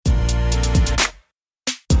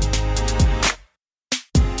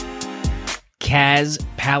Kaz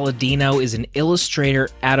Palladino is an illustrator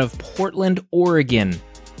out of Portland, Oregon,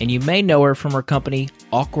 and you may know her from her company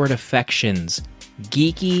Awkward Affections,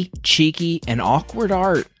 geeky, cheeky, and awkward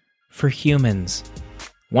art for humans.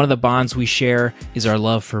 One of the bonds we share is our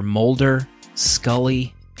love for Mulder,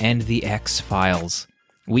 Scully, and the X-Files.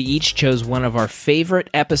 We each chose one of our favorite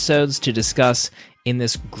episodes to discuss in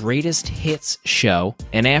this greatest hits show,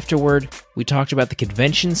 and afterward, we talked about the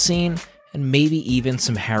convention scene and maybe even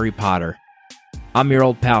some Harry Potter. I'm your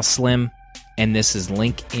old pal Slim, and this is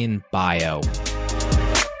Link in Bio.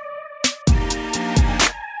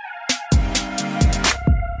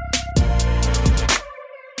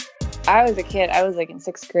 I was a kid. I was like in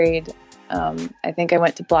 6th grade. I think I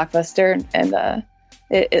went to Blockbuster and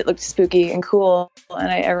it looked spooky and cool.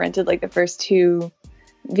 And I rented like the first 2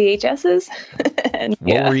 VHSs. And,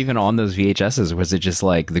 what were even on those VHSs? Was it just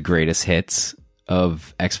like the greatest hits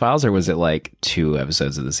of X-Files, or was it like 2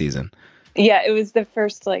 episodes of the season? Yeah, it was the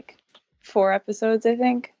first like 4 episodes, I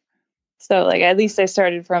think. So like at least I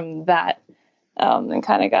started from that and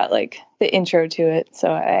kind of got like the intro to it. So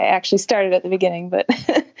I actually started at the beginning, but...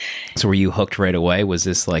 So were you hooked right away? Was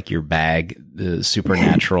this like your bag, the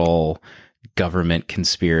supernatural government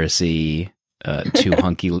conspiracy, two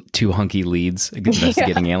hunky leads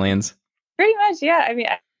investigating aliens? Pretty much, yeah. I mean,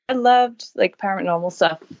 I loved like paranormal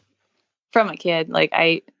stuff from a kid. Like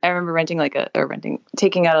I remember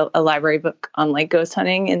taking out a library book on like ghost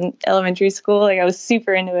hunting in elementary school. Like I was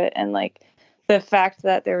super into it, and like the fact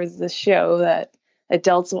that there was this show that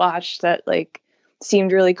adults watched that like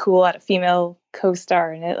seemed really cool, had a female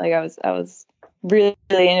co-star in it. Like I was really,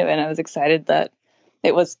 really into it, and I was excited that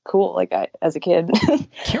it was cool. Like as a kid.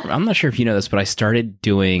 I'm not sure if you know this, but I started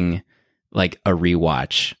doing like a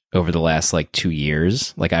rewatch over the last like 2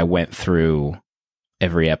 years. Like I went through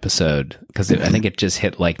every episode because I think it just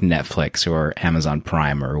hit like Netflix or Amazon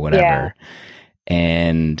Prime or whatever. Yeah.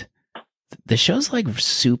 And the show's like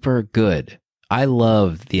super good. I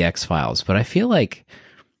love the X-Files, but I feel like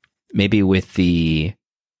maybe with the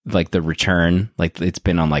return, like it's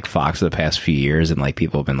been on like Fox for the past few years, and like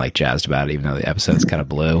people have been like jazzed about it, even though the episode's kind of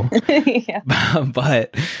blew. Yeah.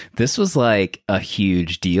 But this was like a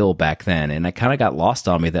huge deal back then, and it kind of got lost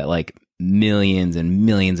on me that like millions and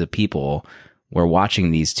millions of people were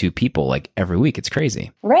watching these 2 people like every week. It's crazy.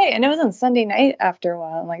 Right. And it was on Sunday night after a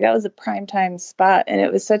while. And like that was a primetime spot. And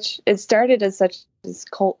it started as such this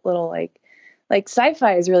cult little like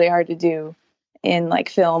sci-fi is really hard to do in like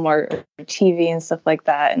film or TV and stuff like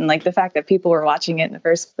that. And like the fact that people were watching it in the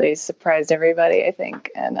first place surprised everybody, I think.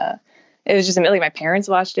 And it was just like my parents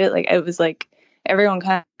watched it. Like it was like everyone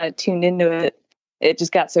kind of tuned into it. It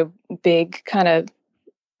just got so big, kind of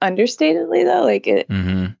understatedly though. Like it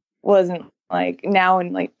wasn't like now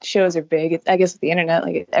when like shows are big. I guess with the internet,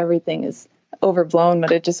 like everything is overblown,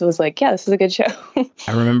 but it just was like, yeah, this is a good show.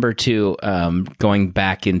 I remember too, going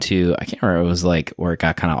back into, I can't remember, it was like where it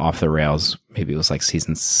got kind of off the rails. Maybe it was like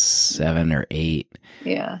season 7 or 8.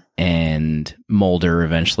 Yeah. And Mulder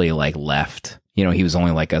eventually like left. You know, he was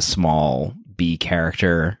only like a small B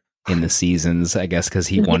character in the seasons, I guess, because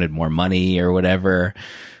he wanted more money or whatever.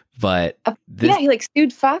 But yeah, he like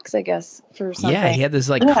sued Fox, I guess, for something. Yeah, he had this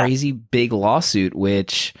like crazy big lawsuit,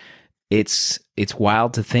 which it's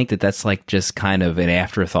wild to think that that's like just kind of an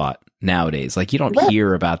afterthought nowadays. Like you don't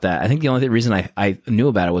hear about that. I think the only reason I knew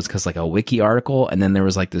about it was because like a wiki article, and then there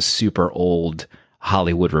was like this super old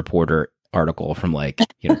Hollywood Reporter article from like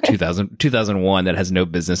 2001 that has no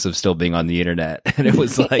business of still being on the internet, and it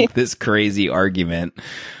was like this crazy argument.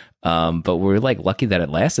 But we're like lucky that it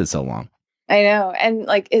lasted so long. I know, and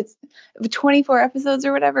like it's 24 episodes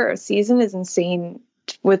or whatever a season is insane.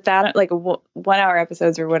 With that, like 1 hour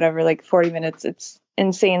episodes or whatever, like 40 minutes, it's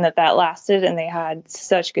insane that lasted, and they had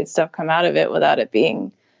such good stuff come out of it without it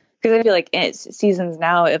being, because I feel like it's seasons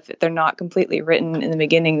now, if they're not completely written in the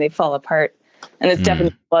beginning, they fall apart, and it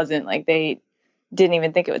definitely wasn't. Like they didn't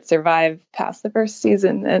even think it would survive past the first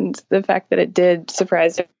season, and the fact that it did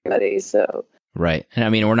surprised everybody. So right, and I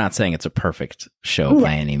mean, we're not saying it's a perfect show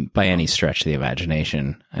by any stretch of the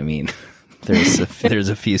imagination. I mean. There's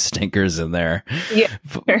a few stinkers in there, yeah.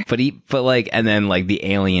 But like, and then like the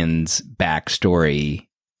aliens backstory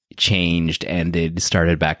changed, ended,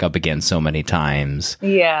 started back up again so many times.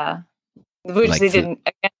 Yeah, which like they didn't.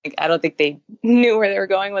 Again, like, I don't think they knew where they were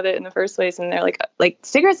going with it in the first place. And they're like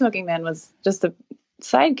Cigarette Smoking Man was just a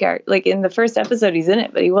side character. Like in the first episode, he's in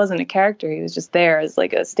it, but he wasn't a character. He was just there as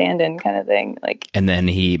like a stand-in kind of thing. Like, and then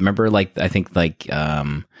I think like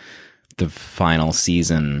the final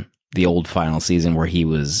season the old final season where he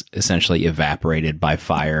was essentially evaporated by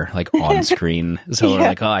fire, like on screen. So we're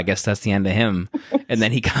like, oh, I guess that's the end of him. And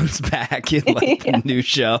then he comes back in like the new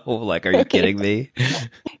show. Like, are you kidding me?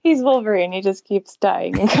 He's Wolverine. He just keeps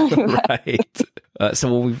dying and coming back. Right.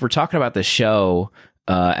 So when we were talking about the show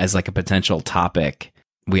as like a potential topic,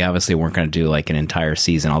 we obviously weren't going to do like an entire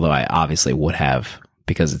season, although I obviously would have,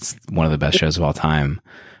 because it's one of the best shows of all time.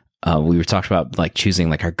 We were talking about like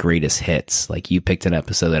choosing like our greatest hits. Like you picked an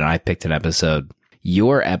episode and I picked an episode.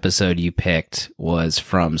 Your episode you picked was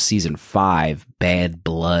from season 5, Bad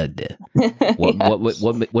Blood.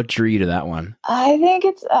 What drew you to that one? I think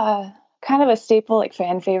it's kind of a staple, like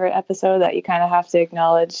fan favorite episode that you kind of have to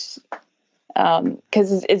acknowledge,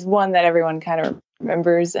 because it's one that everyone kind of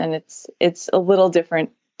remembers, and it's a little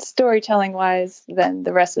different storytelling wise than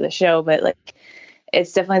the rest of the show, but like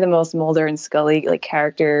it's definitely the most Mulder and Scully like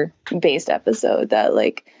character based episode that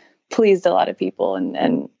like pleased a lot of people,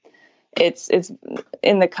 and it's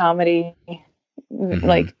in the comedy,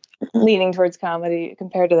 like leaning towards comedy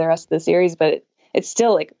compared to the rest of the series, but it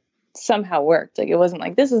still like somehow worked. Like it wasn't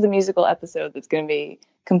like this is the musical episode that's going to be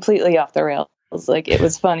completely off the rails. Like it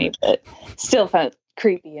was funny, but still felt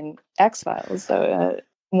creepy and X-Files. So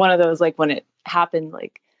one of those, like when it happened,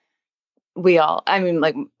 like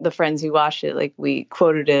like the friends who watched it, like we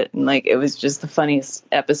quoted it, and like it was just the funniest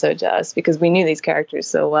episode to us because we knew these characters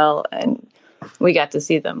so well and we got to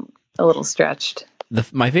see them a little stretched.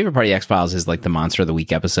 My favorite part of X-Files is like the Monster of the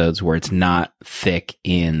Week episodes where it's not thick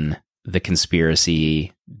in the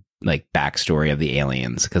conspiracy like backstory of the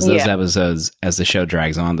aliens, because those episodes, as the show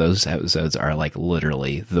drags on, those episodes are like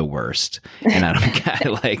literally the worst, and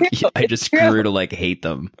I just grew to like hate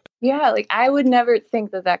them. Yeah, like I would never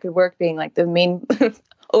think that could work, being like the main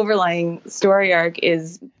overlying story arc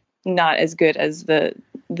is not as good as the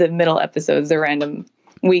middle episodes, the random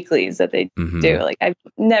weeklies that they do. Like I've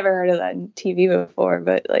never heard of that in TV before,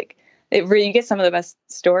 but like you get some of the best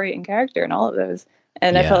story and character in all of those.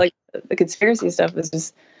 And I felt like the conspiracy stuff was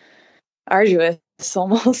just arduous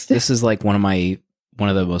almost. This is like one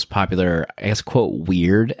of the most popular, I guess, quote,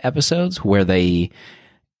 weird episodes where they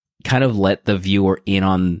kind of let the viewer in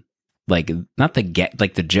on like not the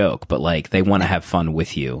joke, but like they want to have fun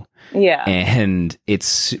with you. Yeah. And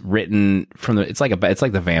it's written from it's like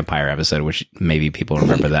the vampire episode, which maybe people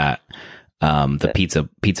remember that. The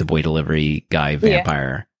pizza boy delivery guy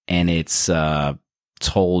vampire. Yeah. And it's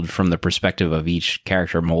told from the perspective of each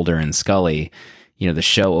character, Mulder and Scully. You know, the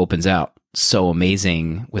show opens out so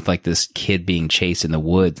amazing with like this kid being chased in the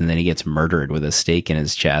woods, and then he gets murdered with a stake in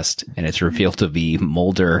his chest, and it's revealed to be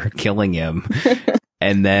Mulder killing him.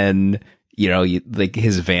 And then, you know, like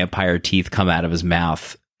his vampire teeth come out of his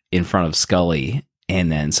mouth in front of Scully.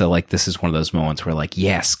 And then, so like, this is one of those moments where like,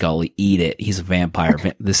 yeah, Scully, eat it. He's a vampire.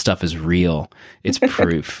 This stuff is real. It's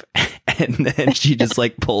proof. And then she just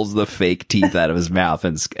like pulls the fake teeth out of his mouth,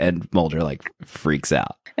 and Mulder like freaks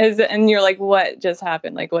out. And you're like, what just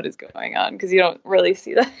happened? Like, what is going on? Because you don't really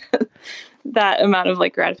see that amount of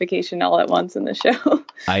like gratification all at once in the show.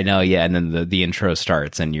 I know, yeah. And then the intro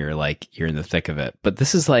starts, and you're in the thick of it. But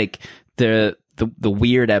this is like the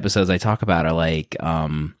weird episodes I talk about are like,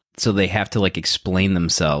 so they have to like explain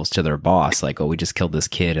themselves to their boss, like, oh, we just killed this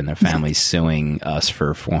kid, and their family's suing us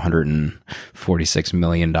for $446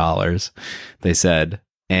 million, they said.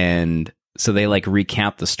 And so they like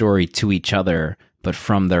recount the story to each other, but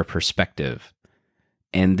from their perspective.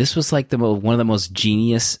 And this was like one of the most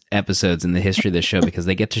genius episodes in the history of the show, because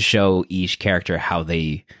they get to show each character how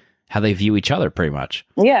they view each other, pretty much.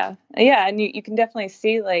 Yeah. And you can definitely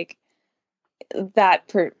see like that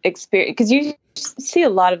experience, because you see a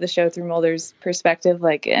lot of the show through Mulder's perspective,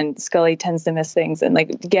 like, and Scully tends to miss things, and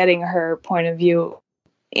like getting her point of view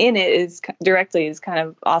in it is kind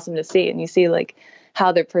of awesome to see. And you see like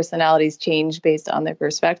how their personalities change based on their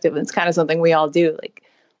perspective. And it's kind of something we all do. Like,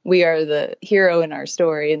 we are the hero in our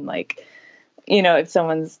story, and like, you know, if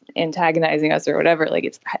someone's antagonizing us or whatever,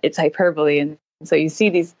 like it's hyperbole. And so you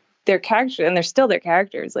see their characters, and they're still their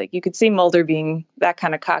characters. Like, you could see Mulder being that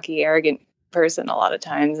kind of cocky, arrogant person a lot of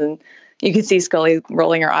times, and you could see Scully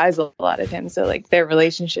rolling her eyes a lot at him. So like their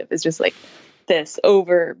relationship is just like this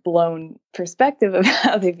overblown perspective of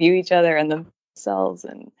how they view each other and themselves.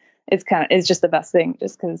 And it's just the best thing,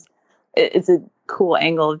 just because it's a cool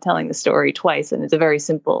angle of telling the story twice, and it's a very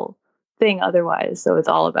simple thing otherwise. So it's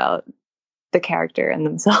all about the character and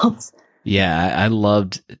themselves. Yeah, I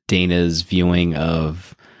loved Dana's viewing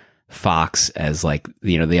of Fox as like,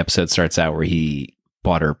 you know, the episode starts out where he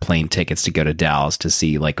bought her plane tickets to go to Dallas to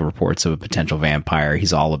see like reports of a potential vampire.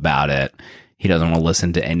 He's all about it. He doesn't want to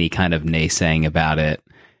listen to any kind of naysaying about it.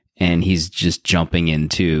 And he's just jumping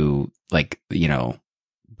into like, you know,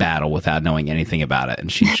 battle without knowing anything about it,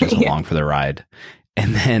 and she's just along for the ride.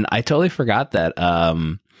 And then I totally forgot that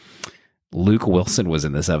Luke Wilson was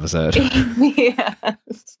in this episode. Yeah,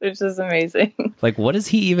 which is amazing. Like, what has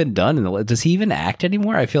he even done? Does he even act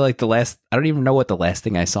anymore? I feel like I don't even know what the last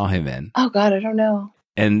thing I saw him in. Oh God, I don't know.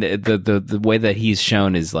 And the way that he's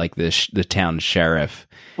shown is like the town sheriff,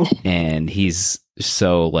 and he's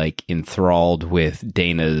so like enthralled with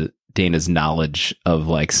Dana's knowledge of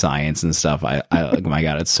like science and stuff. I oh my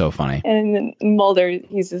God, it's so funny. And then Mulder,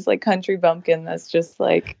 he's this like country bumpkin that's just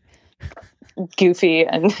like goofy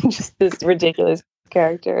and just this ridiculous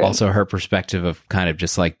character. Also, her perspective of kind of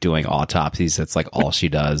just like doing autopsies, that's like all she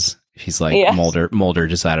does. She's like, Mulder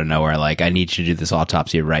just out of nowhere, like, I need you to do this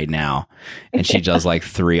autopsy right now. And she does like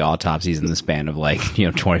 3 autopsies in the span of like,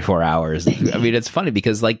 24 hours. I mean, it's funny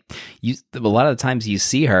because like a lot of the times you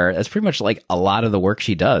see her, that's pretty much like a lot of the work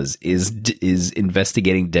she does is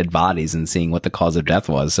investigating dead bodies and seeing what the cause of death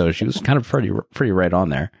was. So she was kind of pretty right on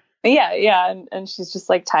there. Yeah. And she's just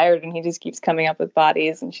like tired and he just keeps coming up with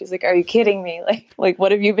bodies. And she's like, are you kidding me? Like,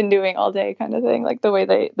 what have you been doing all day kind of thing? Like the way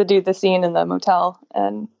they do the scene in the motel,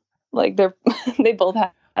 and like they both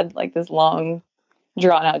had like this long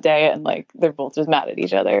drawn out day, and like they're both just mad at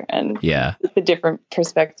each other, and the different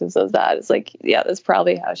perspectives of that is like, yeah, that's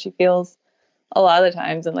probably how she feels a lot of the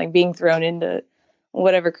times. And like being thrown into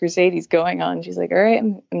whatever crusade he's going on, she's like, all right,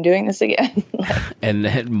 I'm doing this again. And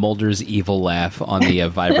then Mulder's evil laugh on the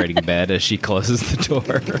vibrating bed as she closes the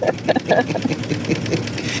door.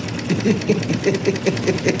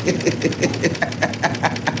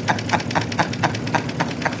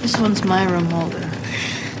 This one's my room, Mulder.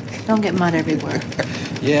 Don't get mud everywhere.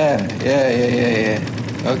 Yeah.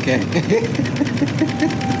 Okay.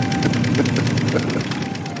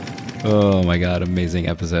 Oh my God, amazing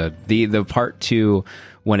episode. The part 2,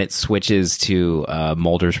 when it switches to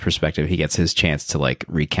Mulder's perspective, he gets his chance to like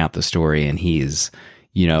recount the story, and he's,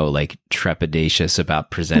 like trepidatious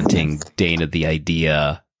about presenting Dana the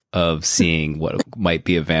idea of seeing what might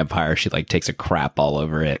be a vampire. She like takes a crap all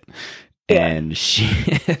over it. And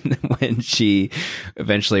when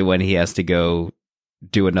he has to go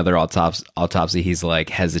do another autopsy, he's like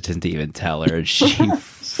hesitant to even tell her. And she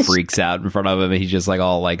freaks out in front of him, and he's just like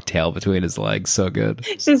all like tail between his legs. So good.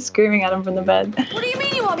 She's screaming at him from the bed. What do you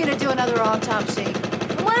mean you want me to do another autopsy?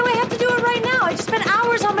 And why do I have to do it right now? I just spent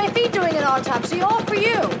hours on my feet doing an autopsy, all for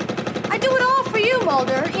you. I do it all for you,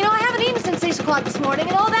 Mulder. I haven't eaten since 6 o'clock this morning,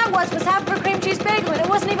 and all that was half of a cream cheese bagel, and it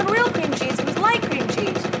wasn't even real cream cheese. It was light cream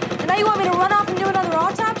cheese. And now you want me to run off and do another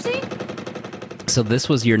autopsy? So this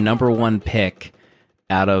was your number 1 pick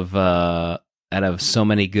out of so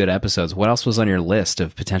many good episodes. What else was on your list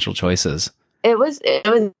of potential choices? It was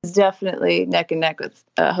definitely neck and neck with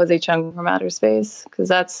Jose Chung from Outer Space, because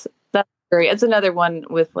that's great. It's another one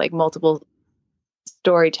with like multiple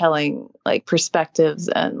storytelling like perspectives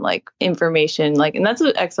and like information, like, and that's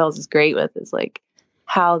what X-Files is great with, is like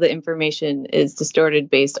how the information is distorted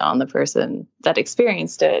based on the person that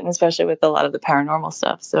experienced it, and especially with a lot of the paranormal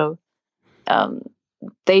stuff. So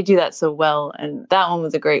they do that so well, and that one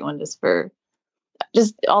was a great one just for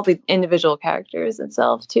just all the individual characters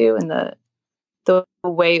itself too, and the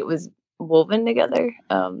way it was woven together.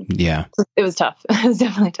 It was tough. It was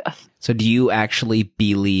definitely tough. So do you actually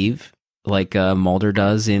believe, like Mulder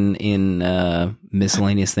does, in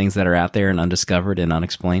miscellaneous things that are out there and undiscovered and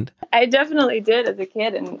unexplained? I definitely did as a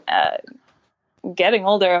kid, and getting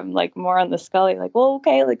older, I'm like more on the Scully, like, well,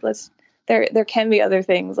 okay, like there can be other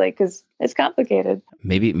things, like, because it's complicated.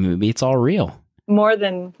 Maybe it's all real. More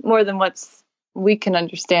than what's we can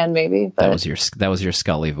understand, maybe. But that was your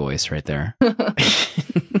Scully voice right there. You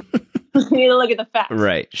need to look at the facts.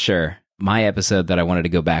 Right, sure. My episode that I wanted to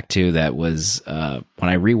go back to that was, when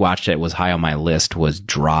I rewatched it, was high on my list, was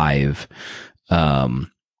Drive,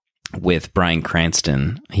 with Bryan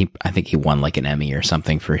Cranston. I think he won like an Emmy or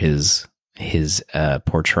something for his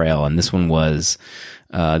portrayal. And this one was,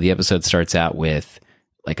 the episode starts out with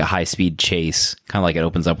like a high speed chase, kind of like it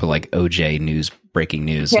opens up with like OJ breaking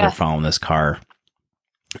news. Yeah. So they're following this car,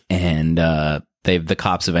 and the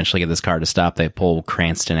cops eventually get this car to stop. They pull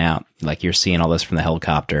Cranston out, like you're seeing all this from the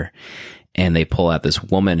helicopter, and they pull out this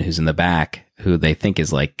woman who's in the back, who they think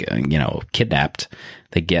is like, kidnapped.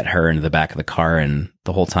 They get her into the back of the car, and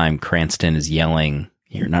the whole time Cranston is yelling,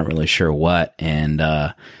 you're not really sure what. And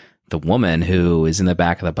the woman who is in the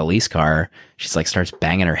back of the police car, she's like starts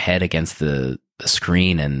banging her head against the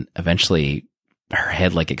screen, and eventually her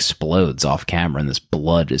head like explodes off camera, and this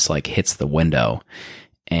blood just like hits the window.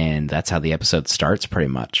 And that's how the episode starts, pretty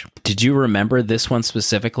much. Did you remember this one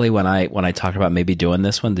specifically when I talked about maybe doing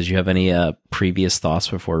this one? Did you have any previous thoughts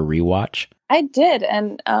before rewatch? I did,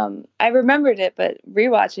 and I remembered it, but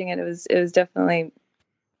rewatching it, it was definitely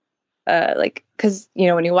like, because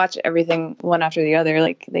when you watch everything one after the other,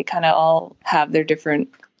 like they kind of all have their different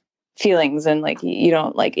feelings, and like you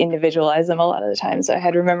don't like individualize them a lot of the time. So I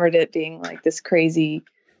had remembered it being like this crazy,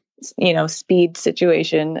 speed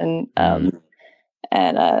situation, and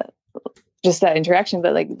just that interaction,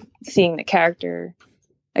 but like seeing the character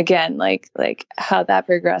again, like how that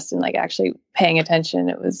progressed and like actually paying attention,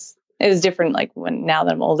 it was different. Like now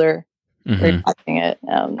that I'm older, rewatching it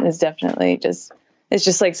is definitely it's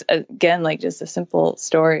just like, again, like just a simple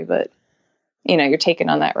story, but you're taken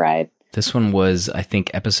on that ride. This one was, I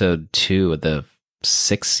think, episode 2 of the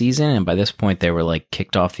 6th season, and by this point they were like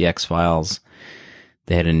kicked off the X-Files.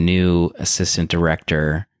 They had a new assistant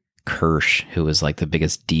director, Kirsch, who was like the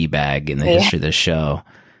biggest D-bag in the history of the show.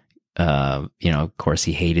 Of course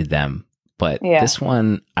he hated them, but this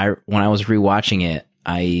one, when I was rewatching it,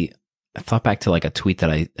 I thought back to like a tweet that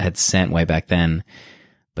I had sent way back then,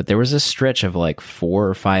 but there was a stretch of like 4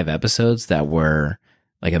 or 5 episodes that were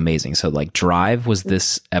like amazing. So like Drive was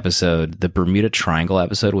this episode, the Bermuda Triangle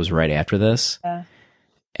episode was right after this.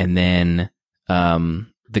 And then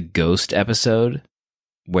the Ghost episode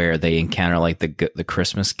where they encounter like the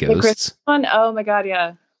Christmas ghosts. The Christmas one? Oh my God,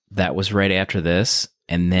 yeah. That was right after this.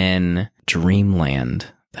 And then Dreamland,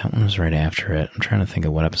 that one was right after it. I'm trying to think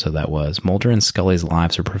of what episode that was. Mulder and Scully's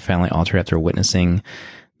lives are profoundly altered after witnessing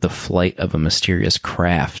the flight of a mysterious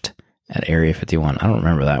craft at Area 51. I don't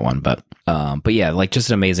remember that one, but yeah, like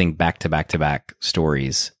just amazing back-to-back-to-back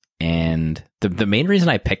stories. And the main reason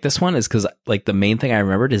I picked this one is because like the main thing I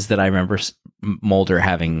remembered is that I remember Mulder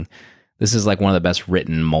having, this is like one of the best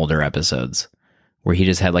written Mulder episodes, where he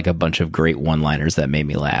just had like a bunch of great one-liners that made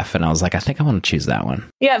me laugh. And I was like, I think I want to choose that one.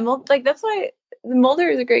 Yeah, like that's why Mulder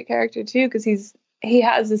is a great character too, because he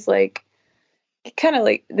has this like kind of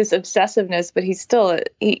like this obsessiveness, but he's still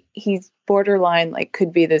he's borderline like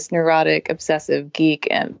could be this neurotic obsessive geek,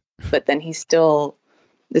 but then he's still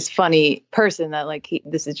this funny person that like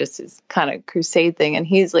this is just his kind of crusade thing, and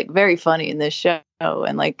he's like very funny in this show,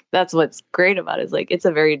 and like that's what's great about it, is like it's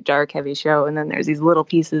a very dark heavy show, and then there's these little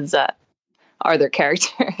pieces that are their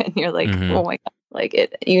character, and you're like, oh my God,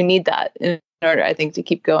 like you need that in order, I think, to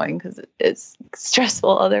keep going, because it's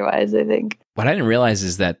stressful otherwise, I think. What I didn't realize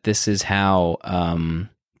is that this is how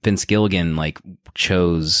Vince Gilligan like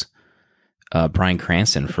chose Bryan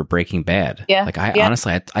Cranston for Breaking Bad. Yeah. Like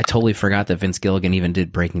honestly, I totally forgot that Vince Gilligan even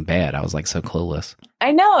did Breaking Bad. I was like so clueless.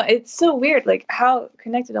 I know, it's so weird, like how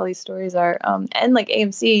connected all these stories are. And like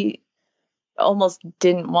AMC almost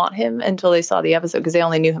didn't want him until they saw the episode, because they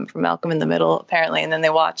only knew him from Malcolm in the Middle apparently, and then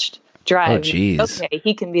they watched Drive. Oh, geez. Okay,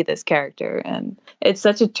 he can be this character, and it's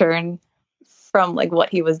such a turn from like what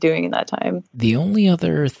he was doing in that time. The only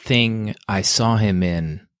other thing I saw him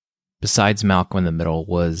in besides Malcolm in the Middle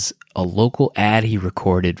was a local ad he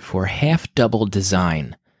recorded for Half Double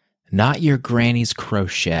Design, not your granny's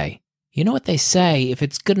crochet. You know what they say, if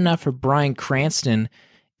it's good enough for Bryan Cranston,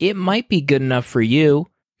 it might be good enough for you.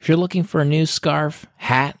 If you're looking for a new scarf,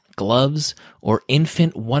 hat, gloves, or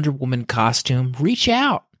infant Wonder Woman costume, reach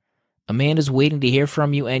out. Amanda's waiting to hear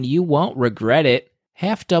from you, and you won't regret it.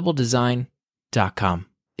 halfdoubledesign.com.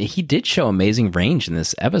 He did show amazing range in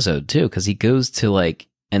this episode, too, because he goes to, like,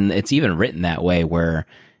 and it's even written that way, where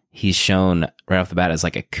he's shown right off the bat as,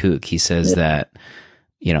 like, a kook. He says that,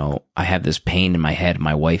 I have this pain in my head.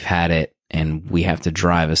 My wife had it, and we have to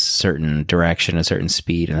drive a certain direction, a certain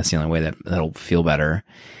speed, and that's the only way that'll feel better.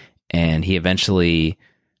 And he eventually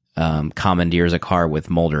commandeers a car with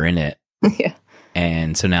Mulder in it. Yeah.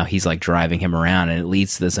 And so now he's like driving him around, and it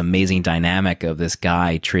leads to this amazing dynamic of this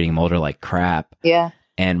guy treating Mulder like crap. Yeah.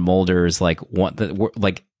 And Mulder's like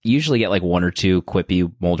usually get like 1 or 2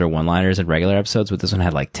 quippy Mulder one-liners in regular episodes, but this one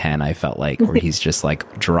had like 10, I felt like, where he's just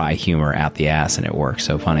like dry humor out the ass, and it works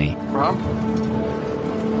so funny.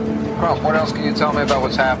 Crump, what else can you tell me about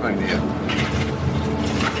what's happening to you?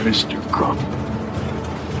 Mr. Crump.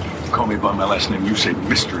 Call me by my last name. You say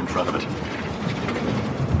Mr. in front of it.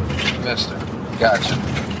 Mister. Gotcha.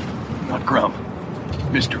 Not Crump.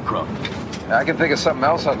 Mr. Crump. I can think of something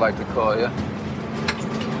else I'd like to call you.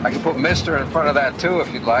 I can put Mister in front of that too,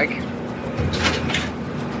 if you'd like. You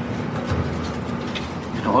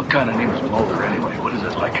know, what kind of name is Mulder anyway? What is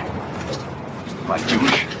it, like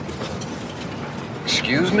Jewish?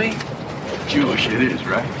 Excuse me? Jewish it is,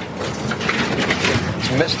 right? It's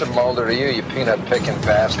Mr. Mulder to you peanut-picking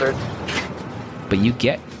bastard. But you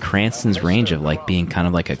get Cranston's range of like being kind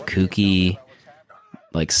of like a kooky,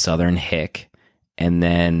 like Southern hick, and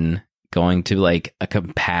then going to like a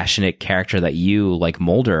compassionate character that you, like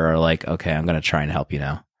Mulder, are like, okay, I'm going to try and help you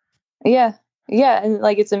now. Yeah. Yeah, and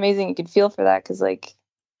like it's amazing you could feel for that because like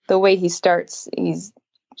the way he starts, he's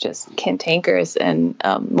just cantankerous, and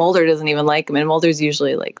Mulder doesn't even like him, and Mulder's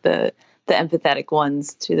usually like the empathetic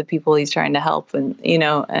ones to the people he's trying to help, and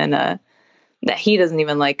that he doesn't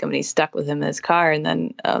even like him, and he's stuck with him in his car, and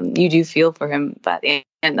then you do feel for him by the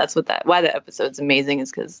end. That's why the episode's amazing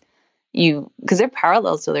is because they're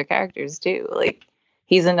parallels to their characters too. Like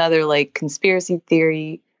he's another like conspiracy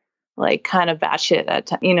theory, like kind of batshit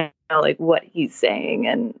at like what he's saying,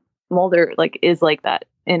 and Mulder like is like that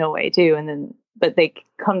in a way too, and then but they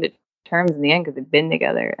come to terms in the end because they've been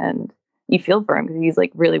together, and you feel for him because he's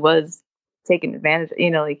like really was taken advantage.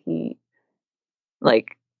 Like he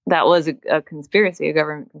like that was a conspiracy, a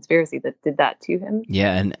government conspiracy that did that to him.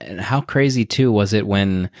 Yeah, and how crazy too was it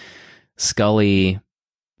when Scully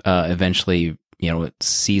eventually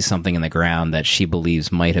sees something in the ground that she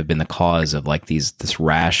believes might have been the cause of like this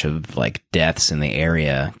rash of like deaths in the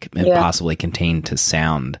area, possibly contained to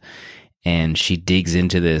sound, and she digs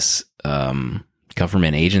into this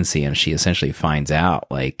government agency, and she essentially finds out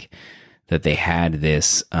like that they had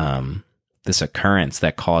this this occurrence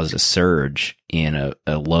that caused a surge in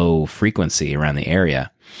a low frequency around the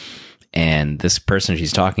area. And this person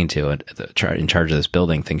she's talking to in charge of this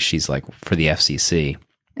building thinks she's like for the FCC.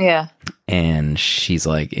 Yeah. And she's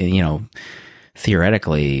like,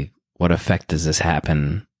 theoretically, what effect does this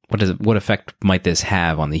happen? What effect might this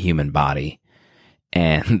have on the human body?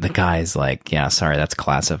 And the guy's like, yeah, sorry, that's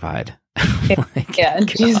classified. Like, yeah, and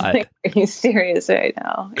she's like, are you serious right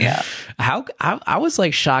now? Yeah. I was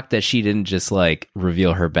like shocked that she didn't just like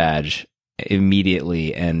reveal her badge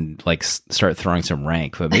immediately and like start throwing some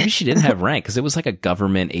rank, but maybe she didn't have rank because it was like a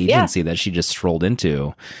government agency that she just strolled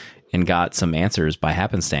into and got some answers by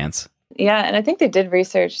happenstance. Yeah, and I think they did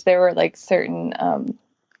research. There were like certain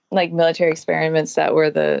like military experiments that were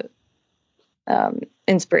the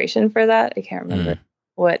inspiration for that. I can't remember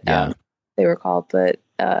what they were called, but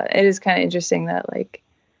it is kind of interesting that like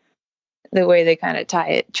the way they kind of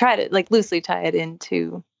try to like loosely tie it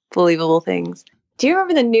into believable things. Do you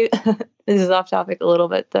remember the new? This is off topic a little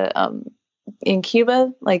bit. The in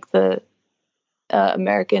Cuba, like the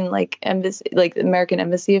American American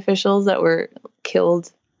embassy officials that were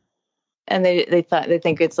killed, and they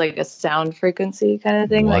think it's like a sound frequency kind of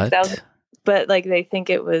thing. What? Like that was, but like they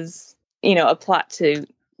think it was a plot to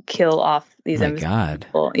kill off these embassy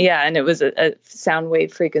people. Yeah, and it was a sound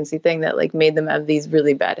wave frequency thing that like made them have these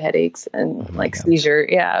really bad headaches and like seizure.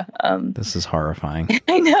 Yeah. This is horrifying.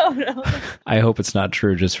 I know. No. I hope it's not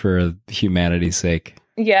true just for humanity's sake.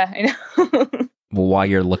 Yeah, I know. Well, while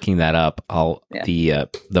you're looking that up,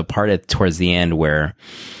 the part towards the end where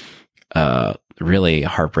really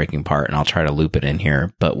heartbreaking part, and I'll try to loop it in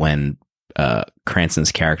here, but when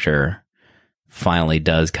Cranston's character finally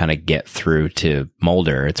does kind of get through to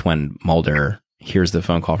Mulder, it's when Mulder hears the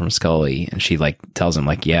phone call from Scully, and she like tells him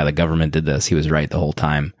like, yeah, the government did this. He was right the whole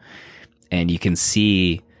time. And you can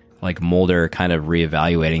see like Mulder kind of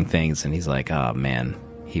reevaluating things, and he's like, oh man,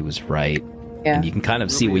 he was right. Yeah. And you can kind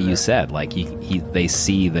of see what you said, like they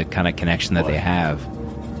see the kind of connection that they have.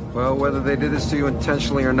 Well, whether they did this to you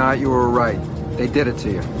intentionally or not, you were right. They did it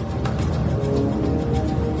to you.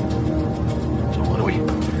 So what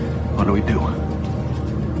do we do?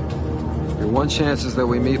 Your one chance is that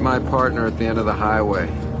we meet my partner at the end of the highway.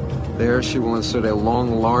 There, she will insert a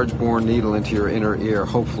long, large-bore needle into your inner ear,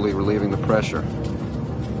 hopefully relieving the pressure.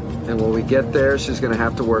 And when we get there, she's going to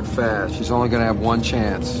have to work fast. She's only going to have one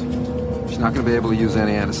chance. She's not going to be able to use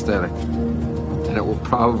any anesthetic. And it will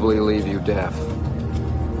probably leave you deaf.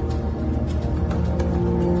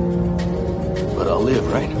 But I'll live,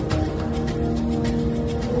 right?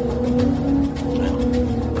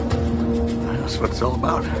 Well, that's what it's all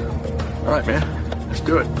about. All right, man. Let's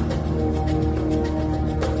do it.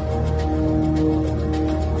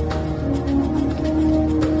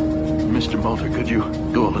 Mr. Mulder, could you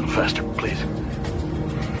go a little faster, please?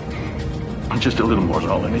 Just a little more is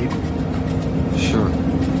all I need. Sure.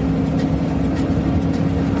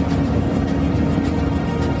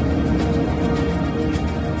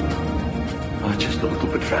 Just a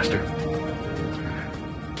little bit faster.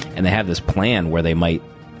 And they have this plan where they might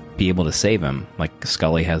be able to save him. Like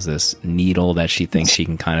Scully has this needle that she thinks she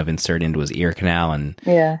can kind of insert into his ear canal and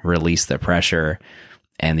release the pressure.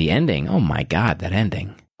 And the ending, oh my God, that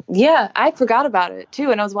ending. Yeah, I forgot about it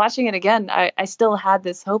too. And I was watching it again. I still had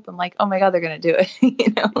this hope. I'm like, oh my God, they're going to do it.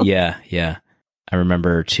 Yeah. I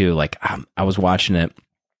remember too, like I was watching it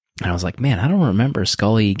and I was like, man, I don't remember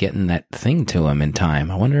Scully getting that thing to him in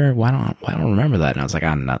time. I wonder why I don't remember that. And I was like,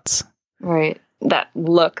 I'm nuts. Right. That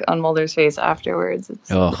look on Mulder's face afterwards.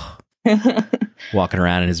 Walking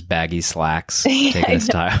around in his baggy slacks, taking his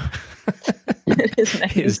time.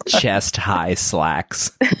 His chest high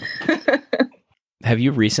slacks. Have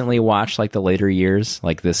you recently watched like the later years,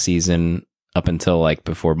 like this season up until like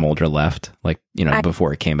before Mulder left, like, you know,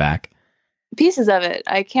 before it came back? Pieces of it.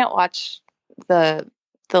 I can't watch the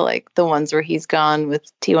ones where he's gone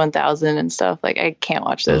with T-1000 and stuff. Like, I can't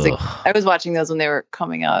watch those. Like, I was watching those when they were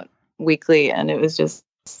coming out weekly, and it was just,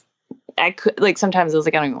 I could, like, sometimes I was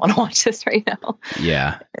like, I don't even want to watch this right now.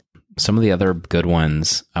 Yeah. Some of the other good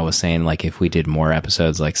ones, I was saying, like, if we did more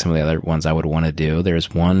episodes, like some of the other ones I would want to do.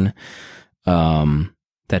 There's one that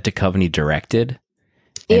Duchovny directed.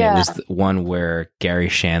 And it was the one where Gary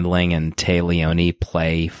Shandling and Tay Leone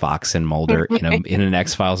play Fox and Mulder in an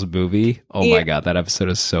X-Files movie. Oh my God, that episode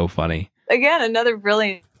is so funny. Again, another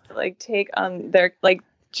brilliant like take on their like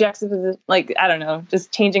juxtaposition, like, I don't know,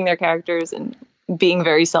 just changing their characters and being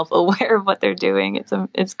very self-aware of what they're doing.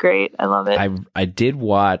 It's great. I love it. I did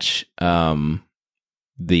watch the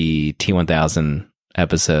T-1000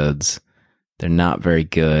 episodes. They're not very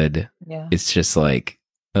good. Yeah. It's just like,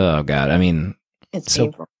 oh God. I mean, it's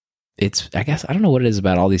painful. It's, I guess, I don't know what it is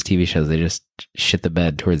about all these TV shows. They just shit the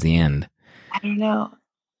bed towards the end. I don't know.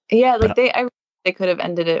 Yeah, like they could have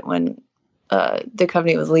ended it when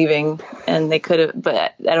Duchovny was leaving, and they could have,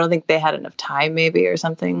 but I don't think they had enough time, maybe, or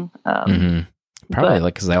something. Probably,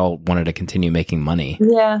 like, because they all wanted to continue making money.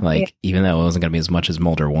 Yeah. Like, even though it wasn't going to be as much as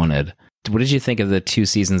Mulder wanted. What did you think of the 2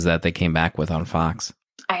 seasons that they came back with on Fox?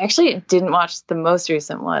 I actually didn't watch the most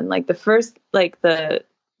recent one. Like, the first, like,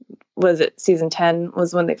 was it season 10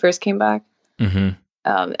 was when they first came back? Mm-hmm.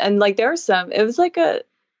 And like there were some, it was like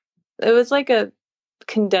a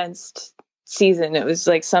condensed season. It was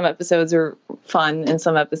like some episodes were fun and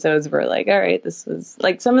some episodes were like, all right, this was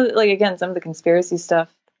like some of the, like, again, some of the conspiracy stuff,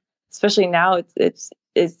 especially now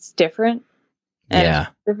it's different. And yeah.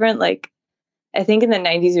 It's different. Like, I think in the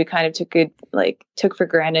 90s we kind of took for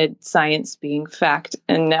granted science being fact.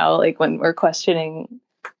 And now, like, when we're questioning,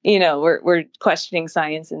 you know, we're questioning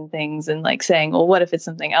science and things and like saying, well, what if it's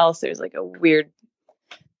something else? There's like a weird,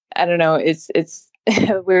 I don't know, it's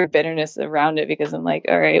a weird bitterness around it, because I'm like,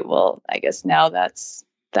 all right, well, I guess now that's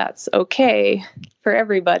okay for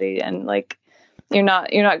everybody. And like, you're not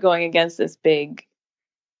going against this big,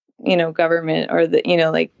 you know, government or the, you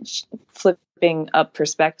know, like flipping up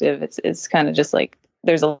perspective. It's kind of just like,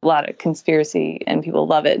 there's a lot of conspiracy and people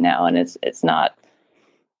love it now. And it's not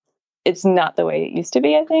the way it used to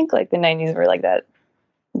be. I think like the 90s were like that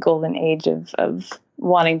golden age of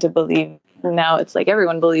wanting to believe. Now it's like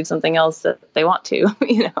everyone believes something else that they want to,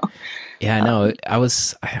 you know? Yeah, I know.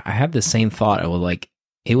 I had the same thought. I was like,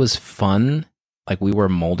 it was fun. Like, we were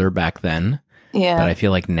Mulder back then. Yeah. But I feel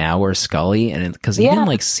like now we're Scully. And because even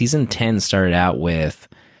like season 10 started out with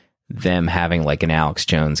them having like an Alex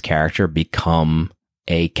Jones character become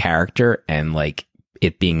a character, and like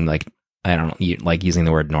it being like, I don't know, like using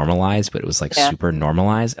the word normalized, but it was like super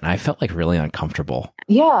normalized. And I felt like really uncomfortable.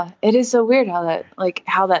 Yeah. It is so weird how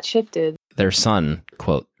that shifted. Their son,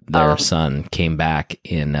 quote, son came back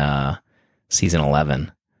in season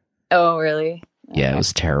 11. Oh, really? Yeah, okay. It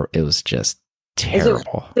was terrible. It was just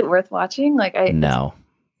terrible. Is it worth watching? Like, No.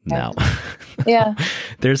 Yeah.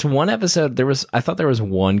 There's one episode. I thought there was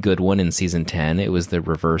one good one in season 10. It was the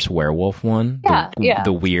reverse werewolf one. Yeah.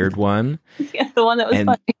 The weird one. Yeah, the one that was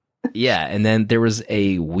funny. Yeah, and then there was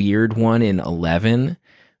a weird one in 11,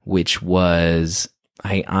 which was,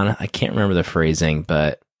 I can't remember the phrasing,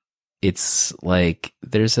 but it's like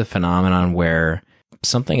there's a phenomenon where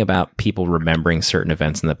something about people remembering certain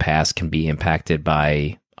events in the past can be impacted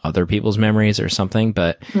by other people's memories or something.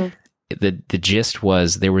 But the gist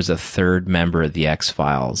was there was a third member of the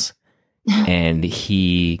X-Files, and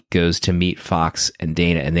he goes to meet Fox and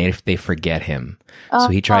Dana, and they forget him. So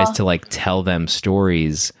he tries to like tell them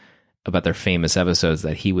stories about their famous episodes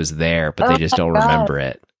that he was there, but they just don't remember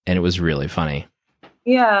it. And it was really funny.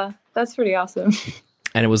 Yeah, that's pretty awesome.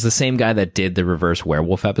 And it was the same guy that did the reverse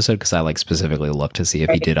werewolf episode, because I like specifically looked to see if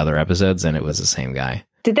he did other episodes, and it was the same guy.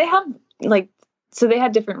 Did they have like, so they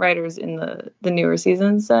had different writers in the newer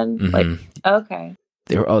seasons then? Mm-hmm. Like, okay.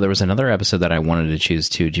 There was another episode that I wanted to choose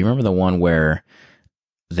too. Do you remember the one where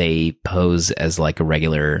they pose as like a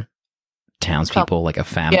regular townspeople, like a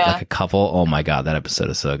family, like a couple? Oh my God, that episode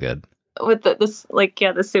is so good. With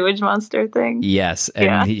the sewage monster thing. Yes,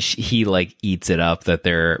 and he like eats it up that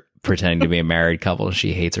they're pretending to be a married couple and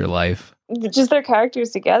she hates her life. Just their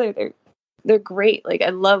characters together, they're great. Like, I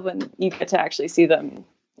love when you get to actually see them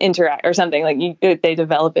interact or something. Like, they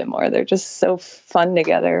develop it more. They're just so fun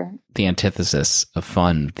together. The antithesis of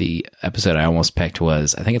fun, the episode I almost picked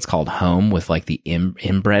was, I think it's called Home, with like the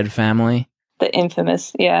inbred family. The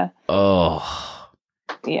infamous, yeah. Oh.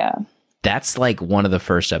 Yeah. That's like one of the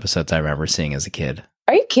first episodes I remember seeing as a kid.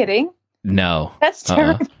 Are you kidding? No. That's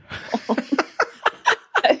terrible.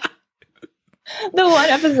 The one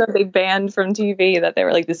episode they banned from TV that they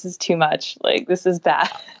were like, this is too much. Like, this is bad.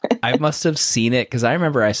 I must have seen it because I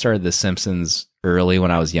remember I started The Simpsons early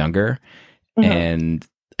when I was younger. And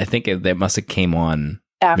I think that must have came on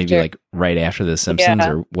maybe like right after The Simpsons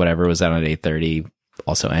or whatever was out at 8:30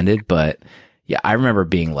 also ended. But yeah, I remember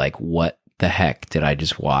being like, what the heck did I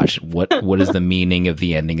just watch? What is the meaning of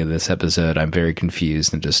the ending of this episode? I'm very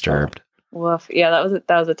confused and disturbed. Woof. Yeah, that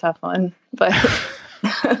was a tough one. But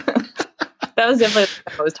that was definitely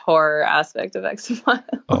the most horror aspect of X-Files.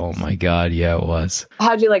 Oh my God, yeah, it was.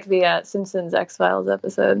 How'd you like the Simpsons X-Files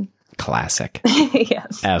episode? Classic.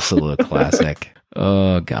 Yes. Absolute classic.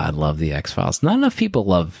 Oh God, love the X-Files. Not enough people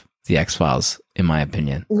love the X-Files, in my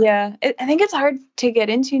opinion. Yeah, I think it's hard to get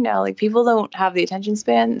into now. Like, people don't have the attention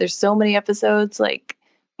span. There's so many episodes. Like,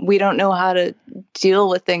 we don't know how to deal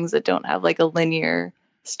with things that don't have like a linear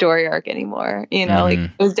story arc anymore. You know, like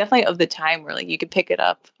it was definitely of the time where like you could pick it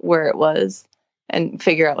up where it was and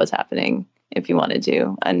figure out what's happening if you wanted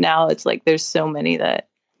to. And now it's like there's so many that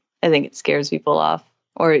I think it scares people off,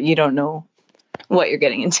 or you don't know what you're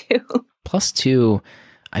getting into. Plus, too,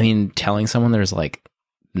 I mean, telling someone there's like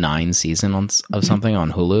 9 seasons of something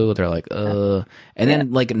on Hulu, they're like, and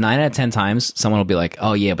then like 9 out of 10 times, someone will be like,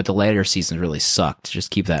 oh yeah, but the later seasons really sucked.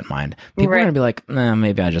 Just keep that in mind. People are gonna be like, nah,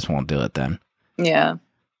 maybe I just won't do it then. Yeah.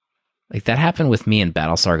 Like that happened with me in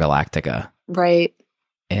Battlestar Galactica. Right.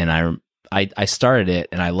 And I started it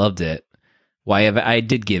and I loved it. Well, I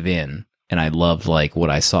did give in and I loved like what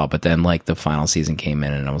I saw, but then like the final season came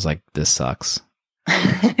in and I was like, this sucks.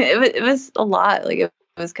 It was a lot. Like it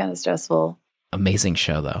was kind of stressful. Amazing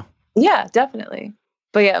show though. Yeah, definitely.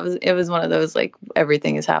 But yeah, it was one of those like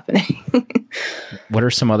everything is happening. What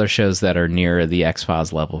are some other shows that are near the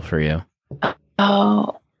X-Files level for you?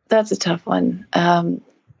 Oh, that's a tough one.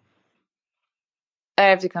 I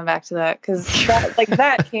have to come back to that because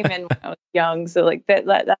that came in when I was young. So like that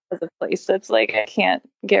was a place that's like I can't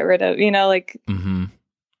get rid of. You know, like. Mm-hmm.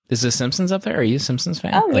 Is The Simpsons up there? Are you a Simpsons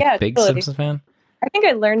fan? Oh like, yeah, big totally. Simpsons fan. I think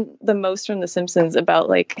I learned the most from The Simpsons about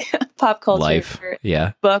like pop culture, life,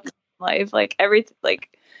 books, life, like everything.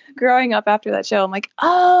 Like growing up after that show, I'm like,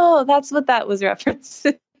 oh, that's what that was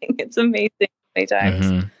referencing. It's amazing. Many times.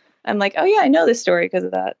 Mm-hmm. I'm like, oh yeah, I know this story because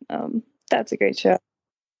of that. That's a great show.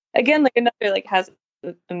 Again, like another like has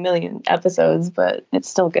a million episodes, but it's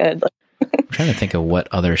still good. I'm trying to think of what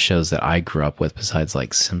other shows that I grew up with besides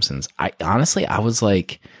like Simpsons. I was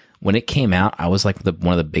like, when it came out, I was like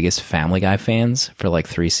one of the biggest Family Guy fans for like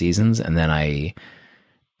 3 seasons, and then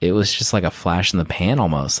it was just like a flash in the pan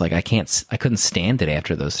almost. Like I couldn't stand it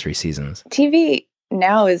after those 3 seasons. TV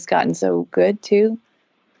now has gotten so good too,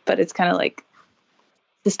 but it's kind of like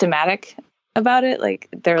systematic about it. Like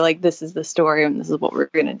they're like, this is the story and this is what we're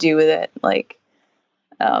gonna do with it. Like,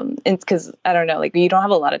 it's because I don't know, like you don't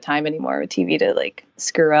have a lot of time anymore with TV to like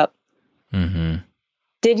screw up. Mm-hmm.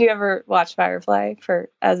 Did you ever watch Firefly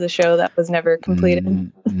as a show that was never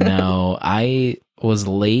completed? No, I was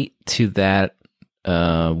late to that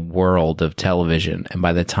world of television, and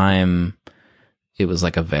by the time it was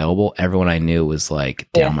like available, everyone I knew was like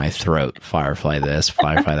down my throat, Firefly this,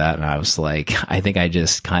 Firefly that, and I was like, I think I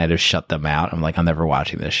just kind of shut them out. I'm like, I'm never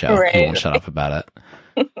watching this show. Right. He won't shut up about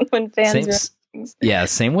it. When fans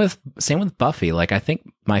same with Buffy. Like I think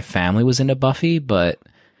my family was into Buffy, but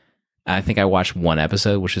I think I watched one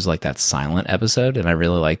episode, which is like that silent episode, and I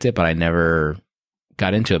really liked it, but I never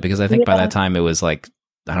got into it because I think by that time it was like,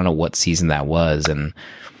 I don't know what season that was, and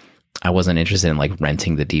I wasn't interested in like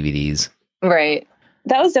renting the DVDs. Right.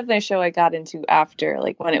 That was definitely a show I got into after,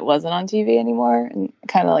 like when it wasn't on TV anymore, and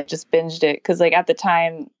kind of like just binged it because like at the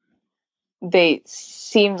time they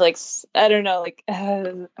seemed like, I don't know, like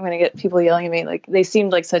I'm gonna get people yelling at me, like they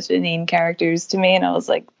seemed like such inane characters to me, and I was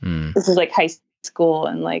like, this is like high school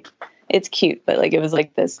and like it's cute, but like it was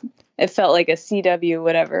like this, it felt like a CW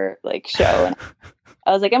whatever like show, and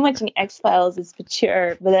I was like, I'm watching X-Files, it's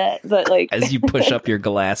mature, but like as you push up your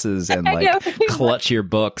glasses and like clutch your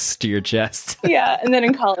books to your chest. Yeah, and then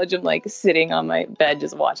in college I'm like sitting on my bed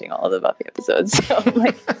just watching all of the Buffy episodes, so I'm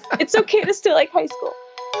like, it's okay to still like high school.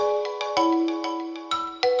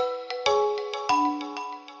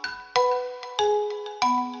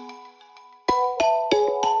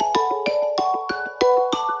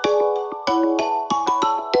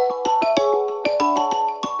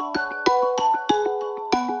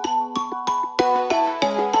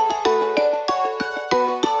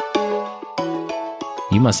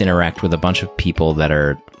 You must interact with a bunch of people that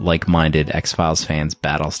are like-minded X-Files fans,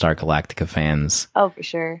 Battlestar Galactica fans. Oh, for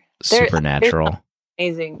sure. Supernatural.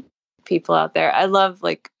 Amazing people out there. I love,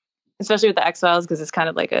 like, especially with the X-Files, because it's kind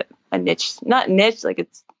of like a niche, not niche, like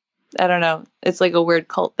it's, I don't know, it's like a weird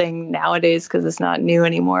cult thing nowadays because it's not new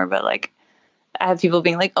anymore. But like, I have people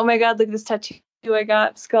being like, oh my God, look at this tattoo I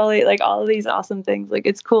got, Scully, like all of these awesome things. Like,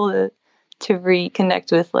 it's cool to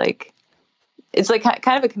reconnect with, like, it's like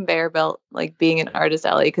kind of a conveyor belt, like being an artist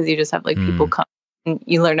alley, because you just have like people come and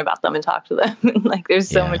you learn about them and talk to them. And like, there's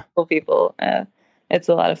so much cool people. It's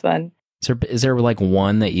a lot of fun. Is there like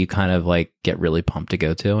one that you kind of like get really pumped to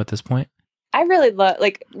go to at this point? I really love,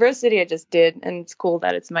 like, Rose City I just did, and it's cool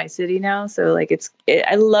that it's my city now. So like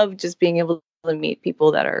I love just being able to meet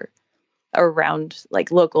people that are around, like,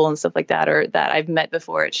 local and stuff like that, or that I've met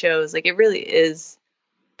before at shows. Like, it really is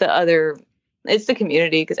it's the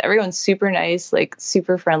community, because everyone's super nice, like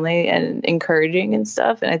super friendly and encouraging and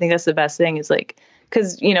stuff. And I think that's the best thing, is like,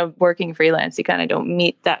 because, you know, working freelance, you kind of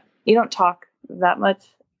you don't talk that much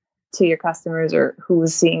to your customers or who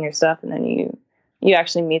is seeing your stuff, and then you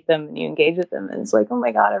actually meet them and you engage with them, and it's like, oh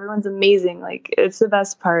my God, everyone's amazing. Like, it's the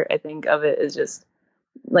best part, I think, of it, is just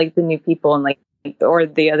like the new people and like, or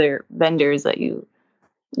the other vendors that you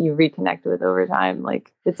reconnect with over time.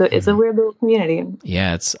 Like, it's a weird little community.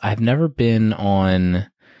 Yeah, I've never been on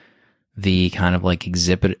the kind of like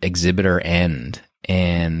exhibitor end,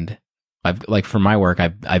 and I've, like, for my work,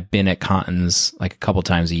 I've been at Cons like a couple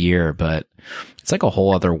times a year, but it's like a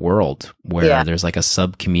whole other world where there's like a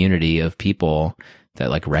sub community of people that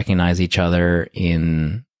like recognize each other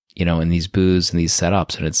in, you know, in these booths and these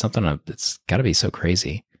setups. And it's something it's got to be so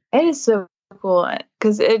crazy. It is so cool,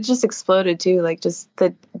 because it just exploded too. Like, just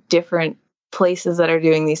the different places that are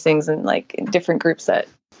doing these things, and like different groups that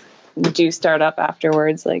do start up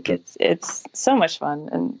afterwards. Like, it's so much fun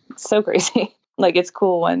and so crazy. Like, it's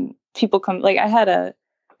cool when people come. Like, I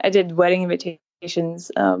did wedding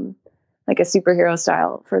invitations, like a superhero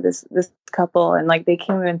style for this couple, and like they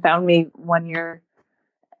came and found me one year,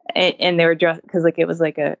 and they were dressed, because like it was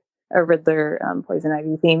like a Riddler, Poison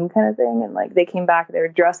Ivy theme kind of thing, and like they came back, they were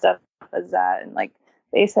dressed up as that, and like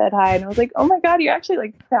they said hi, and I was like, oh my God, you actually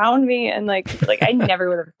like found me, and like I never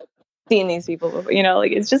would have seen these people before, you know.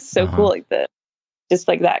 Like, it's just so cool, like just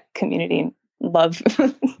like that community love.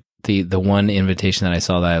 The one invitation that I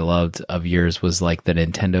saw that I loved of yours was like the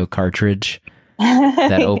Nintendo cartridge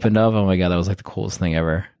that opened up. Oh my God, that was like the coolest thing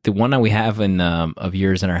ever. The one that we have of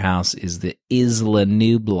yours in our house is the Isla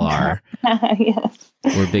Nublar. Yes.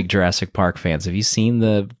 We're big Jurassic Park fans. Have you seen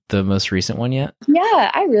the most recent one yet?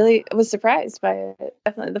 Yeah, I really was surprised by it.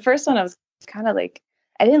 Definitely. The first one, I was kind of like,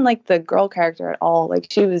 I didn't like the girl character at all. Like,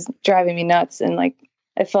 she was driving me nuts, and like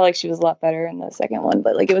I felt like she was a lot better in the second one.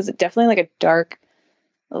 But like, it was definitely like a dark,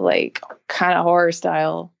 like kind of horror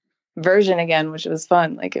style version again, which was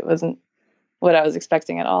fun. Like, it wasn't what I was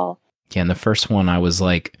expecting at all. Yeah, in the first one, I was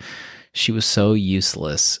like, she was so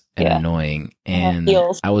useless and annoying, and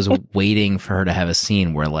I was waiting for her to have a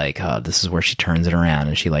scene where like, this is where she turns it around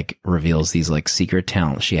and she like reveals these like secret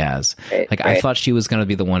talents she has. I thought she was going to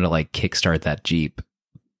be the one to like kickstart that Jeep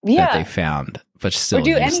that they found, but still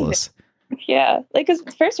useless. Anything. Yeah, like, because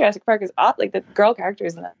first Jurassic Park is odd. Like, the girl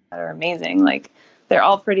characters in that are amazing. Like, they're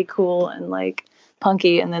all pretty cool and like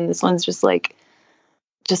punky, and then this one's just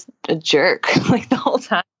a jerk like the whole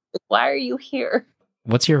time. Like, why are you here?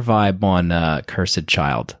 What's your vibe on Cursed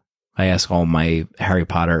Child? I ask all my Harry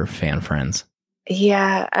Potter fan friends.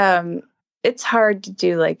 Yeah, it's hard to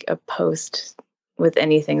do like a post with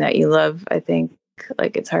anything that you love. I think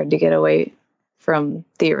like it's hard to get away from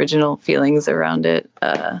the original feelings around it.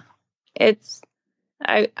 I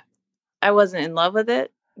wasn't in love with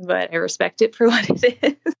it, but I respect it for what it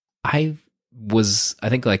is. I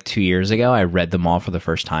think like 2 years ago, I read them all for the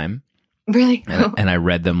first time. Really? And I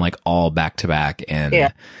read them like all back to back,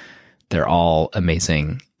 and they're all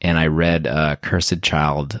amazing. And I read Cursed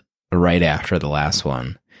Child right after the last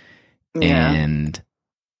one. Yeah. And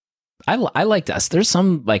I liked us. There's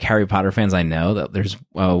some like Harry Potter fans I know. That there's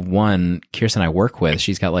one, Kirsten I work with,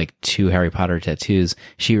 she's got like 2 Harry Potter tattoos.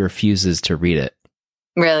 She refuses to read it.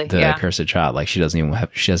 Really? The Cursed Child. Like, she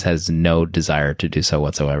just has no desire to do so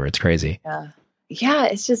whatsoever. It's crazy. Yeah,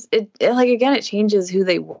 it's just, it like, again, it changes who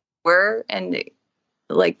they were, and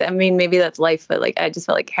like, I mean, maybe that's life, but like, I just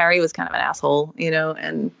felt like Harry was kind of an asshole, you know,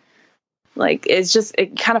 and like,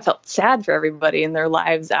 it kind of felt sad for everybody in their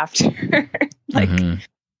lives after, like,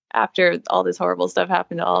 after all this horrible stuff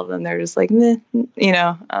happened to all of them. They're just like, meh, you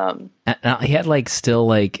know. And he had like still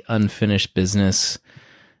like unfinished business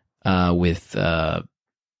with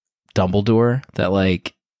Dumbledore that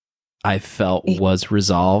like I felt was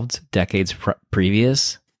resolved decades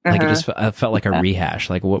previous. Like, it just felt like a rehash.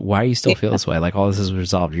 Like, why do you still feel this way? Like, all this is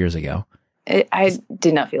resolved years ago. I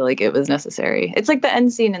did not feel like it was necessary. It's like the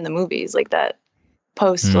end scene in the movies, like that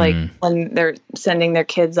post, like when they're sending their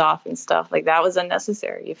kids off and stuff. Like that was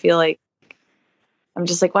unnecessary. You feel like I'm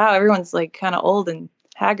just like, wow, everyone's like kind of old and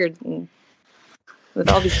haggard and with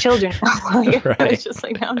all these children. Like, Right. it's just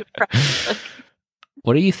like, now I'm depressed. Like,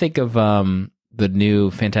 What do you think of the new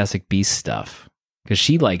Fantastic Beasts stuff? Because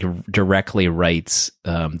she like directly writes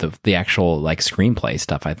the actual like screenplay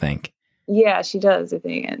stuff, I think. yeah, she does, I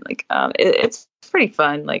think, and like it's pretty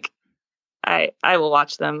fun. Like I will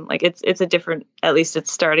watch them. Like it's a different. At least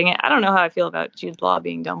it's starting it. I don't know how I feel about Jude Law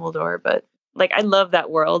being Dumbledore, but like I love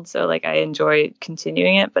that world, so like I enjoy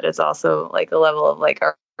continuing it. But it's also like a level of like,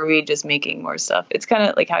 are we just making more stuff? It's kind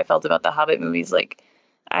of like how I felt about the Hobbit movies. Like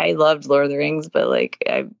I loved Lord of the Rings, but like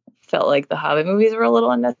I felt like the Hobbit movies were a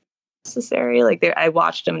little unnecessary. Like I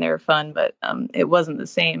watched them, they were fun, but it wasn't the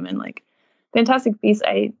same. And like Fantastic Beasts,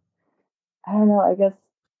 I don't know. I guess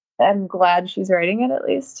I'm glad she's writing it at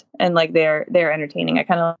least, and like they're entertaining. I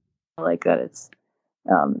kind of like that it's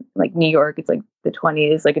like New York. It's like the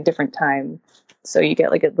 20s, like a different time, so you get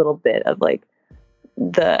like a little bit of like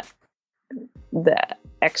the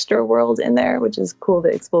extra world in there, which is cool to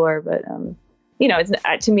explore. But you know, it's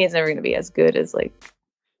to me, it's never going to be as good as like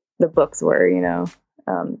the books were. You know,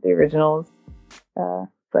 the originals,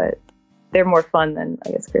 but they're more fun than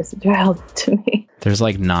I guess Cursed Child to me. There's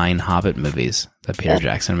like 9 Hobbit movies that Peter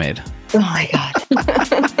Jackson made. Oh my god.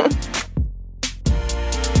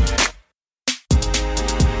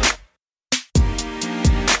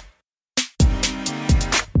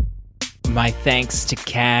 My thanks to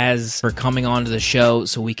Kaz for coming on to the show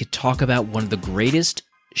so we could talk about one of the greatest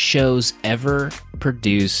shows ever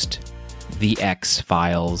produced, The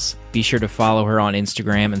X-Files. Be sure to follow her on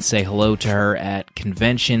Instagram and say hello to her at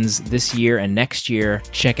conventions this year and next year.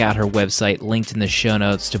 Check out her website, linked in the show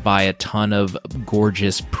notes, to buy a ton of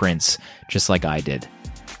gorgeous prints, just like I did.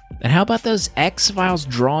 And how about those X-Files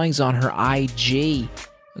drawings on her IG?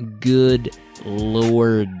 Good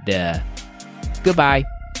Lord. Goodbye.